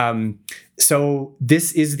 So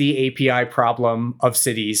this is the API problem of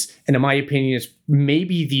cities. And in my opinion, it's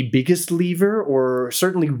maybe the biggest lever, or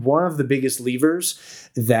certainly one of the biggest levers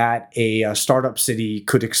that a startup city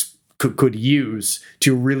could use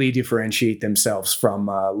to really differentiate themselves from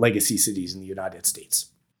legacy cities in the United States.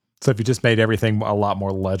 So if you just made everything a lot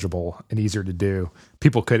more legible and easier to do,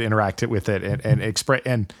 people could interact with it and express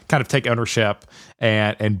and kind of take ownership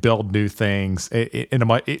and build new things.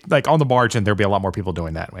 Like on the margin, there'd be a lot more people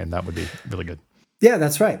doing that, and that would be really good. Yeah,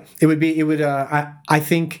 that's right.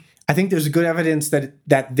 I think there's good evidence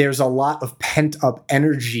that there's a lot of pent up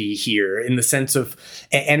energy here, in the sense of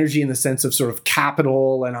sort of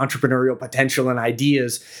capital and entrepreneurial potential and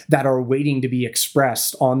ideas that are waiting to be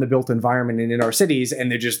expressed on the built environment and in our cities,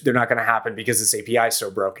 and they're not going to happen because this API is so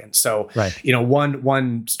broken. So,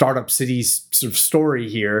 one startup city's sort of story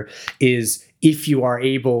here is, if you are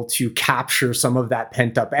able to capture some of that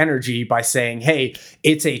pent up energy by saying, hey,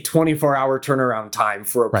 it's a 24-hour turnaround time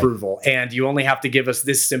for approval, and you only have to give us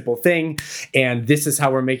this simple thing, and this is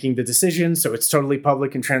how we're making the decision, so it's totally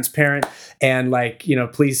public and transparent, and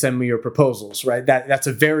please send me your proposals, right? That's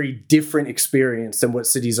a very different experience than what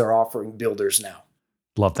cities are offering builders now.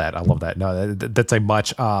 Love that. I love that. No, that's a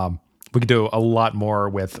much... we could do a lot more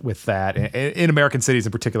with that in American cities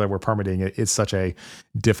in particular, where permitting is such a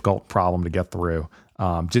difficult problem to get through.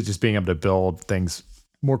 Just being able to build things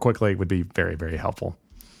more quickly would be very, very helpful.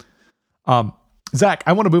 Zach,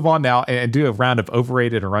 I want to move on now and do a round of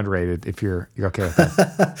overrated or underrated, if you're okay with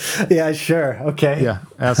that. Yeah, sure. Okay. Yeah,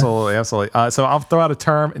 absolutely. So I'll throw out a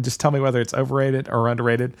term and just tell me whether it's overrated or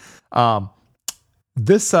underrated.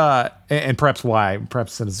 This and perhaps why,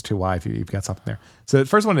 perhaps send us to why if you've got something there. So the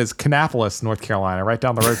first one is Kannapolis, North Carolina, right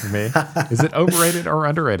down the road from me. Is it overrated or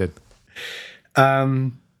underrated?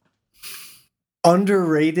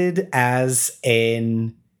 Underrated as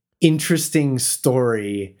an interesting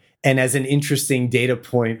story and as an interesting data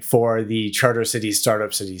point for the charter city,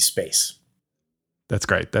 startup city space. That's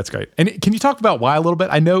great. And can you talk about why a little bit?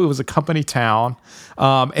 I know it was a company town.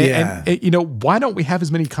 And why don't we have as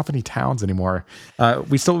many company towns anymore?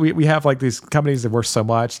 We have like these companies that worth so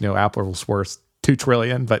much. Apple's worth $2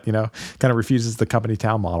 trillion, but kind of refuses the company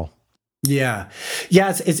town model. Yeah.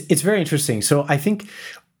 It's very interesting. So I think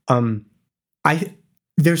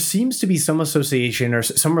there seems to be some association or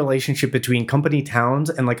some relationship between company towns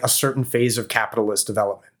and like a certain phase of capitalist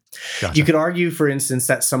development. Gotcha. You could argue, for instance,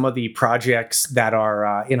 that some of the projects that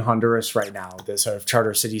are in Honduras right now, the sort of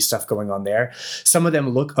charter city stuff going on there, some of them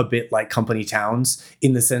look a bit like company towns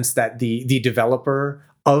in the sense that the developer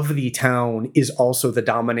of the town is also the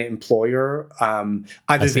dominant employer,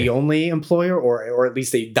 either the only employer or at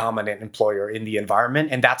least a dominant employer in the environment.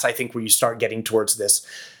 And that's, I think, where you start getting towards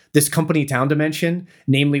this company town dimension,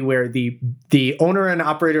 namely where the owner and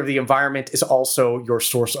operator of the environment is also your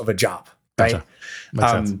source of a job, right? Gotcha.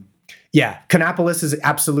 Makes sense. Yeah, Kannapolis is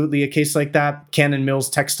absolutely a case like that. Cannon Mills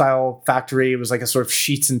Textile Factory, it was like a sort of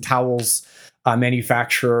sheets and towels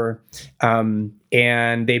manufacturer,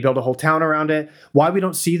 and they built a whole town around it. Why we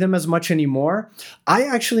don't see them as much anymore?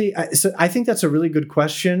 I think that's a really good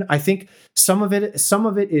question. I think some of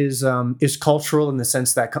it is cultural in the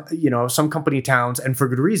sense that some company towns, and for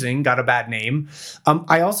good reason, got a bad name.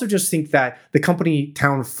 I also just think that the company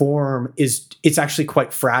town form it's actually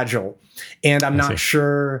quite fragile, and I'm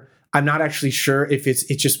not actually sure if it's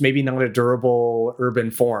just maybe not a durable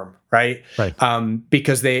urban form, right? Right.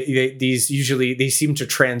 Because these usually seem to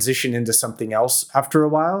transition into something else after a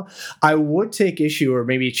while. I would take issue or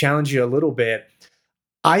maybe challenge you a little bit.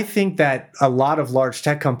 I think that a lot of large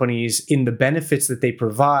tech companies, in the benefits that they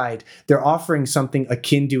provide, they're offering something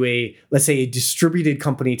akin to let's say a distributed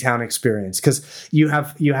company town experience, because you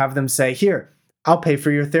have them say, here, I'll pay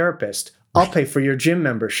for your therapist. I'll pay for your gym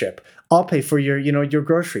membership. I'll pay for your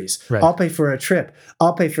groceries. Right. I'll pay for a trip.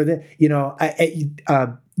 I'll pay for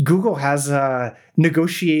Google has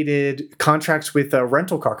negotiated contracts with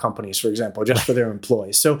rental car companies, for example, just for their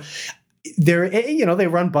employees. So they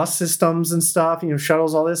run bus systems and stuff,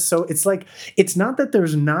 shuttles, all this. So it's like, it's not that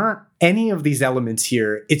there's not any of these elements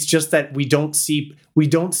here. It's just that we don't see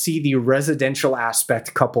the residential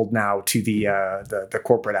aspect coupled now to the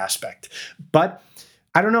corporate aspect. But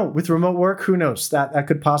I don't know. With remote work, who knows? That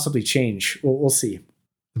could possibly change. We'll see.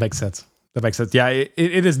 That makes sense. Yeah,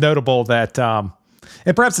 it is notable that,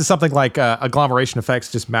 and perhaps it's something like agglomeration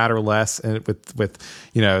effects just matter less. And with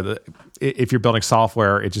if you're building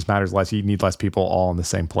software, it just matters less. You need less people all in the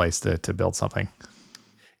same place to build something.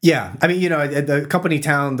 Yeah, I mean, the company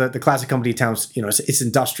town, the classic company towns, it's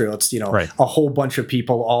industrial. It's right. A whole bunch of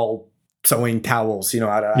people all sewing towels,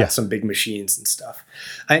 out of some big machines and stuff.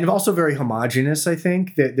 And also very homogenous, I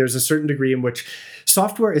think. That there's a certain degree in which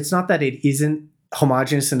software, it's not that it isn't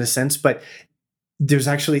homogenous in a sense, but there's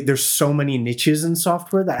so many niches in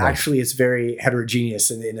software that actually it's very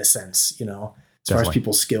heterogeneous in a sense, as far as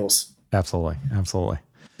people's skills. Absolutely.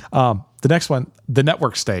 The next one, the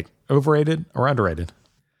network state, overrated or underrated?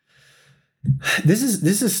 This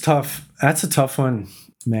is tough. That's a tough one,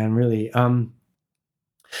 man, really.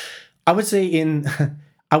 I would say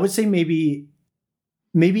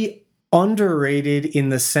maybe underrated in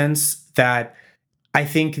the sense that I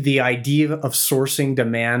think the idea of sourcing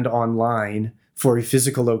demand online for a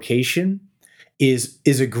physical location is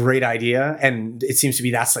a great idea, and it seems to be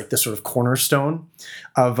that's like the sort of cornerstone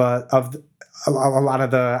of a lot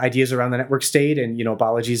of the ideas around the network state and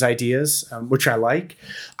Balaji's ideas, which I like.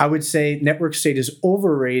 I would say network state is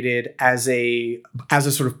overrated as a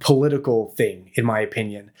sort of political thing, in my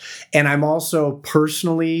opinion, and I'm also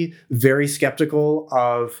personally very skeptical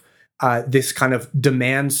of this kind of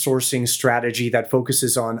demand sourcing strategy that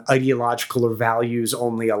focuses on ideological or values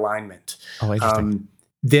only alignment. Oh, interesting.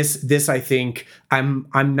 This I think I'm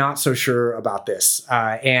not so sure about this,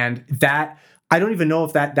 and that I don't even know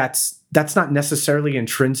if that's not necessarily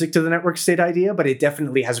intrinsic to the network state idea, but it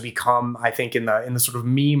definitely has become, I think, in the sort of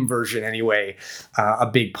meme version anyway, a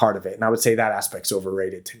big part of it. And I would say that aspect's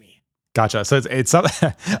overrated to me. Gotcha. So it's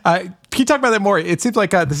can you talk about that more? It seems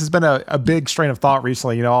like this has been a big strain of thought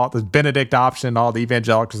recently. All the Benedict option, all the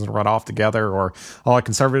evangelicals are going to run off together, or all the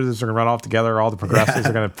conservatives are going to run off together, all the progressives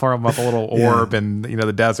are going to form up a little orb in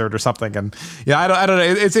the desert or something. And I don't know.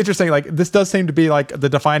 It's interesting. Like this does seem to be like the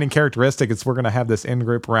defining characteristic. It's we're going to have this in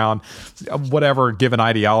group around whatever given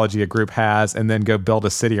ideology a group has, and then go build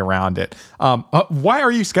a city around it. Why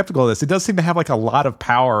are you skeptical of this? It does seem to have like a lot of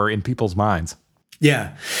power in people's minds.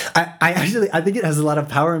 Yeah, I think it has a lot of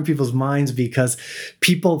power in people's minds because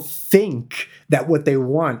people think that what they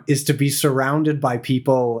want is to be surrounded by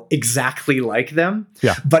people exactly like them.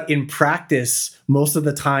 Yeah. But in practice, most of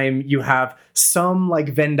the time you have some like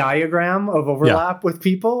Venn diagram of overlap with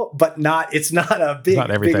people, but it's not a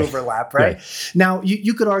big overlap, right? Now,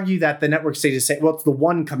 you could argue that the network state is saying, well, it's the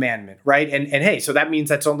one commandment, right? And hey, so that means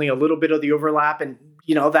that's only a little bit of the overlap, and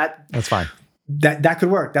that's fine. That could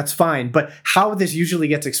work. That's fine. But how this usually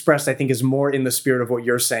gets expressed, I think, is more in the spirit of what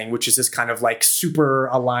you're saying, which is this kind of like super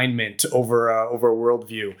alignment over a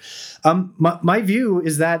worldview. My view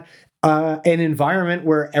is that an environment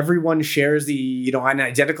where everyone shares an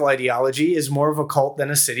identical ideology is more of a cult than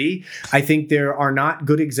a city. I think there are not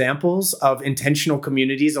good examples of intentional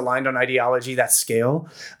communities aligned on ideology that scale.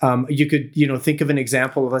 You could, think of an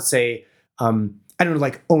example of, let's say, I don't know,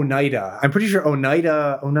 like Oneida. I'm pretty sure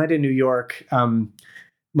Oneida, New York.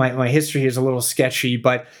 My history is a little sketchy,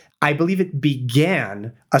 but I believe it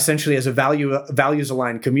began essentially as a values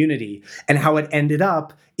aligned community, and how it ended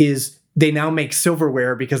up is they now make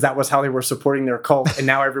silverware because that was how they were supporting their cult. And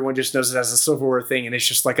now everyone just knows it as a silverware thing. And it's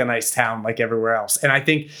just like a nice town like everywhere else. And I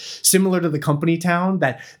think similar to the company town,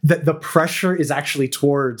 that the pressure is actually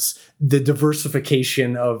towards the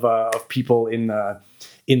diversification of people in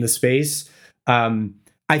the space.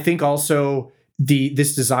 I think also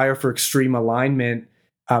this desire for extreme alignment.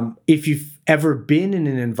 If you've ever been in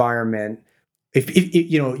an environment, if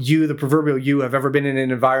you, the proverbial you, have ever been in an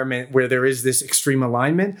environment where there is this extreme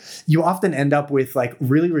alignment, you often end up with like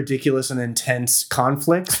really ridiculous and intense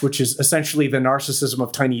conflicts, which is essentially the narcissism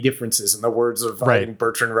of tiny differences, in the words of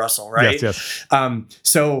Bertrand Russell, right? Yes.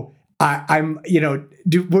 So I'm,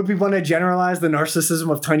 would we want to generalize the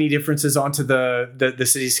narcissism of tiny differences onto the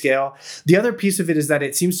city scale? The other piece of it is that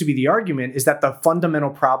it seems to be the argument is that the fundamental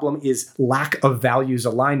problem is lack of values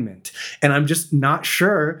alignment. And I'm just not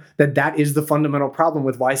sure that is the fundamental problem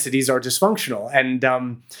with why cities are dysfunctional. And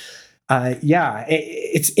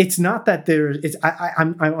it's not that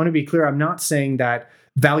I want to be clear. I'm not saying that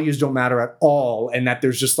values don't matter at all and that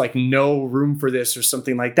there's just like no room for this or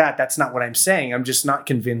something like that. That's not what I'm saying. I'm just not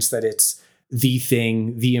convinced that it's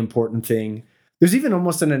the important thing. There's even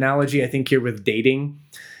almost an analogy, I think, here with dating.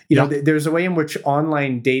 There's a way in which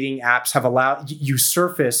online dating apps have allowed you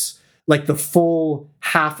surface like the full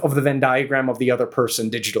half of the Venn diagram of the other person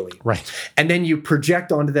digitally. Right. And then you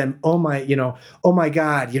project onto them, oh my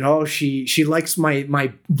God, she likes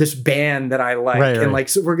my this band that I like. Right. And like,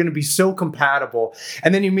 so we're going to be so compatible.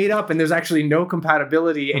 And then you meet up and there's actually no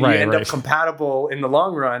compatibility, and you end up compatible in the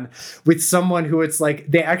long run with someone who it's like,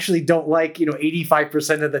 they actually don't like,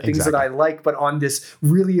 85% of the things that I like, but on this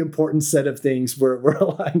really important set of things, we're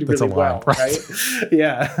aligned really well. Right?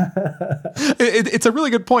 Yeah. It's a really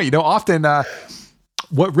good point. Often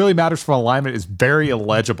what really matters from alignment is very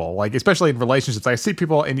illegible, like especially in relationships. I see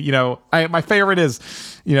people, and my favorite is,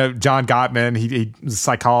 John Gottman. He's a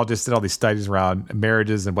psychologist, did all these studies around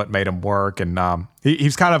marriages and what made them work, and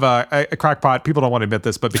he's kind of a crackpot. People don't want to admit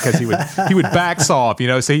this, but because he would back solve,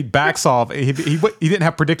 so he'd back solve. He didn't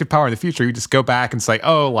have predictive power in the future. He'd just go back and say,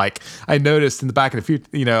 oh, like I noticed in the back of the future,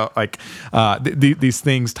 these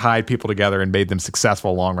things tied people together and made them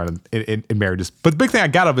successful long run in marriages. But the big thing I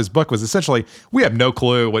got out of his book was essentially we have no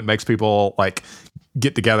clue what makes people like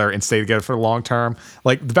get together and stay together for the long term.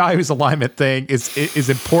 Like the values alignment thing is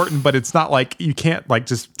important, but it's not like you can't like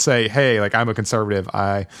just say, hey, like I'm a conservative,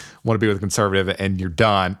 I want to be with a conservative, and you're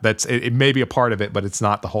done. It may be a part of it, but it's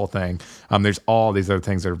not the whole thing. There's all these other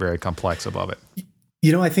things that are very complex above it.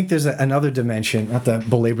 I think there's another dimension, not to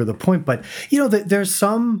belabor the point, but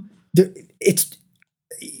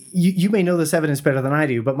you may know this evidence better than I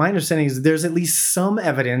do, but my understanding is there's at least some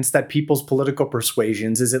evidence that people's political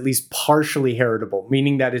persuasions is at least partially heritable,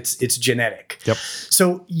 meaning that it's genetic. Yep.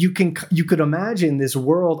 So you could imagine this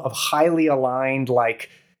world of highly aligned, like,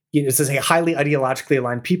 to say highly ideologically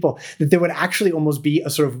aligned people, that there would actually almost be a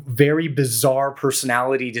sort of very bizarre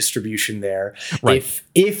personality distribution there. Right.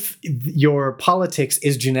 If your politics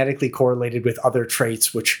is genetically correlated with other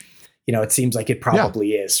traits, which it seems like it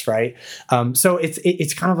probably is, right? So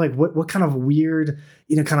it's kind of like what kind of weird,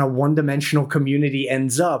 kind of one-dimensional community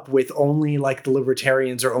ends up with only like the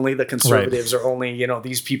libertarians or only the conservatives or only,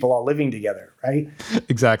 these people all living together, right?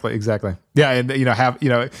 Exactly. Yeah, and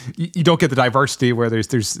you don't get the diversity where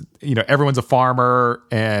there's everyone's a farmer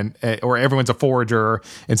or everyone's a forager,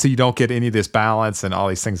 and so you don't get any of this balance, and all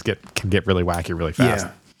these things can get really wacky really fast.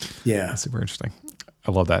 Yeah. That's super interesting.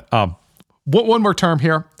 I love that. One more term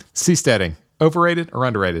here: seasteading. Overrated or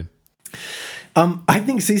underrated? I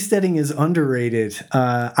think seasteading is underrated.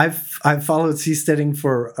 I've followed seasteading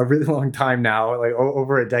for a really long time now, like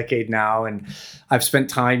over a decade now, and I've spent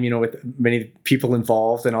time, with many people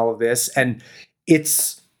involved in all of this. And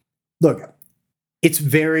it's I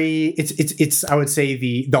would say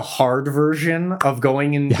the hard version of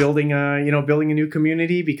going and building a new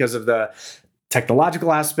community because of the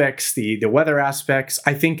technological aspects, the weather aspects.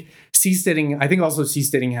 I think also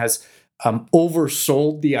seasteading has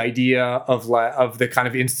oversold the idea of the kind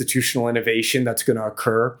of institutional innovation that's going to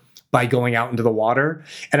occur by going out into the water.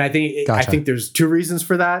 And I think there's two reasons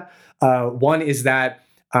for that. One is that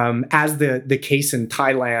as the case in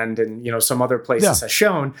Thailand and some other places has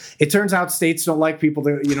shown, it turns out states don't like people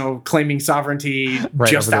that claiming sovereignty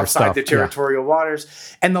just outside the territorial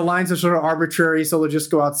waters, and the lines are sort of arbitrary, so they'll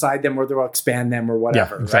just go outside them or they'll expand them or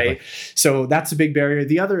whatever, right? So that's a big barrier.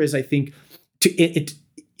 The other is, I think,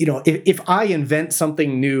 if I invent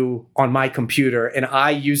something new on my computer and I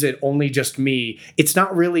use it only just me, it's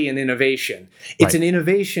not really an innovation. It's an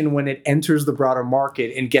innovation when it enters the broader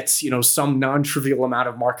market and gets, some non-trivial amount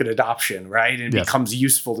of market adoption, right? And becomes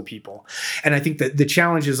useful to people. And I think that the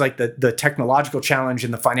challenges, like the technological challenge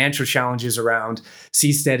and the financial challenges around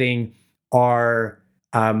seasteading are,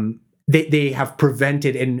 they have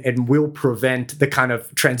prevented and will prevent the kind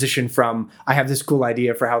of transition from I have this cool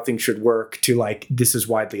idea for how things should work to like this is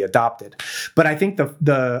widely adopted. But I think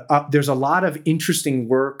there's a lot of interesting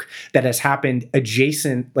work that has happened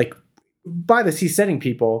adjacent, like by the seasteading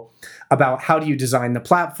people, about how do you design the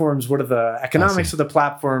platforms, what are the economics of the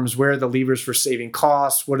platforms, where are the levers for saving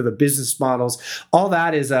costs, what are the business models. All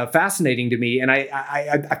that is fascinating to me, and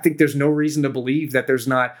I think there's no reason to believe that there's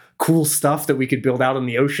not cool stuff that we could build out in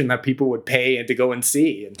the ocean that people would pay and to go and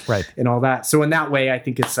see and all that. So in that way, I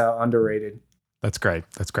think it's underrated. That's great.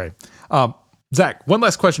 Zach, one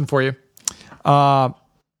last question for you. You're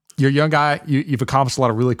a young guy. You've accomplished a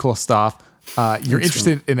lot of really cool stuff. You're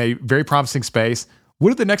interested in a very promising space. What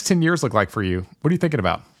do the next 10 years look like for you? What are you thinking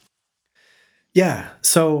about? Yeah.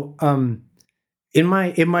 So, in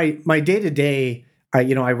my day-to-day,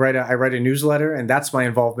 I write a newsletter, and that's my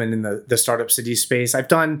involvement in the startup city space. I've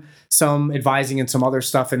done some advising and some other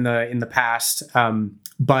stuff in the past.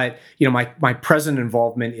 But my present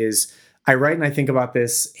involvement is I write and I think about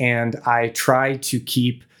this, and I try to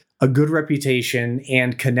keep a good reputation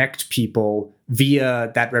and connect people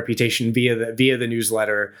via that reputation, via the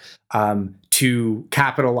newsletter, to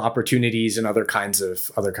capital opportunities and other kinds of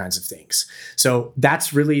things. So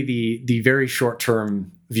that's really the very short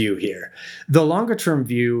term view here. The longer term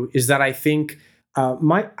view is that I think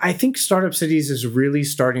Startup Cities is really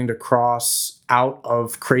starting to cross out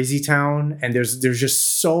of crazy town, and there's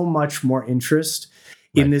just so much more interest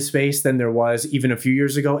in this space than there was even a few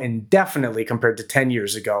years ago, and definitely compared to 10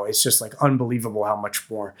 years ago. It's just like unbelievable how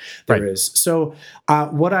much more there is. So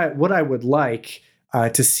what I would like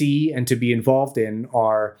to see and to be involved in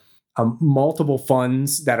are multiple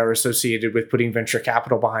funds that are associated with putting venture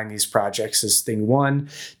capital behind these projects is thing one.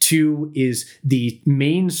 Two is the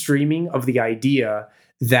mainstreaming of the idea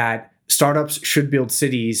that startups should build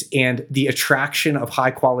cities and the attraction of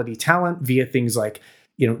high quality talent via things like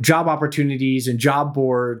job opportunities and job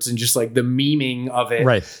boards and just like the memeing of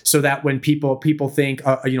it, so that when people think,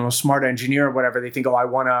 a smart engineer or whatever, they think, what do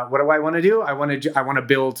I want to do? I want to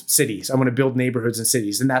build cities. I want to build neighborhoods and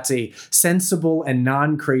cities. And that's a sensible and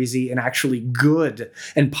non-crazy and actually good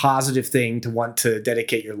and positive thing to want to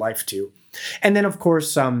dedicate your life to. And then, of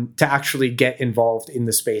course, to actually get involved in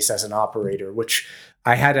the space as an operator, which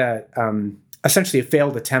I had essentially a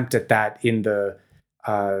failed attempt at that in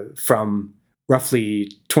from roughly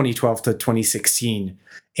 2012 to 2016.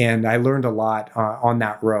 And I learned a lot on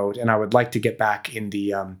that road. And I would like to get back in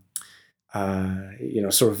the,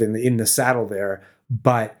 sort of in the saddle there.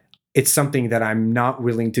 But it's something that I'm not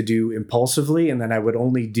willing to do impulsively. And that I would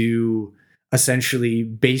only do essentially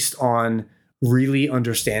based on really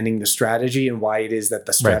understanding the strategy and why it is that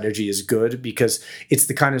the strategy is good, because it's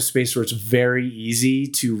the kind of space where it's very easy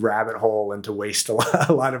to rabbit hole and to waste a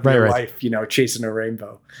lot of your life, chasing a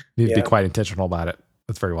rainbow. You need to be quite intentional about it.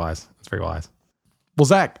 That's very wise. Well,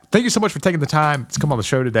 Zach, thank you so much for taking the time to come on the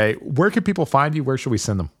show today. Where can people find you? Where should we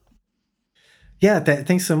send them? Yeah,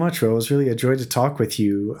 thanks so much, Will. It was really a joy to talk with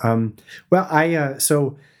you.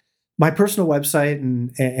 So my personal website,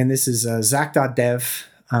 and this is zach.dev,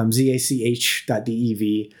 zach.dev.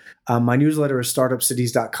 My newsletter is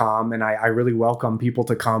startupcities.com, and I really welcome people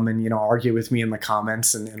to come and argue with me in the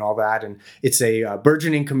comments and all that. And it's a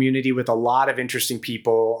burgeoning community with a lot of interesting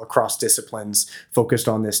people across disciplines focused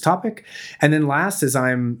on this topic. And then last is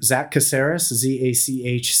I'm Zach Caceres,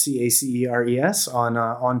 ZachCaceres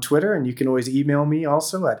on Twitter, and you can always email me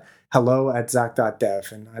also at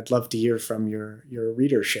hello@zach.dev, and I'd love to hear from your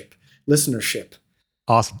listenership.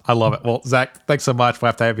 Awesome. I love it. Well, Zach, thanks so much. We'll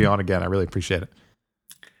have to have you on again. I really appreciate it.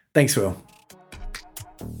 Thanks, Will.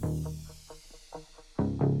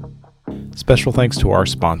 Special thanks to our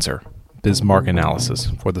sponsor, Bismarck Analysis,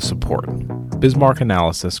 for the support. Bismarck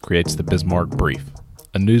Analysis creates the Bismarck Brief,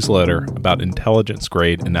 a newsletter about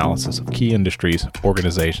intelligence-grade analysis of key industries,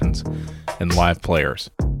 organizations, and live players.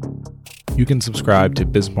 You can subscribe to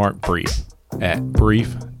Bismarck Brief at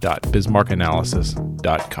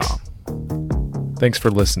brief.bismarckanalysis.com. Thanks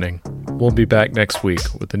for listening. We'll be back next week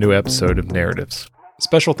with a new episode of Narratives.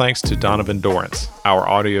 Special thanks to Donovan Dorrance, our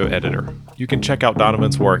audio editor. You can check out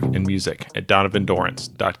Donovan's work and music at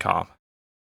donovandorrance.com.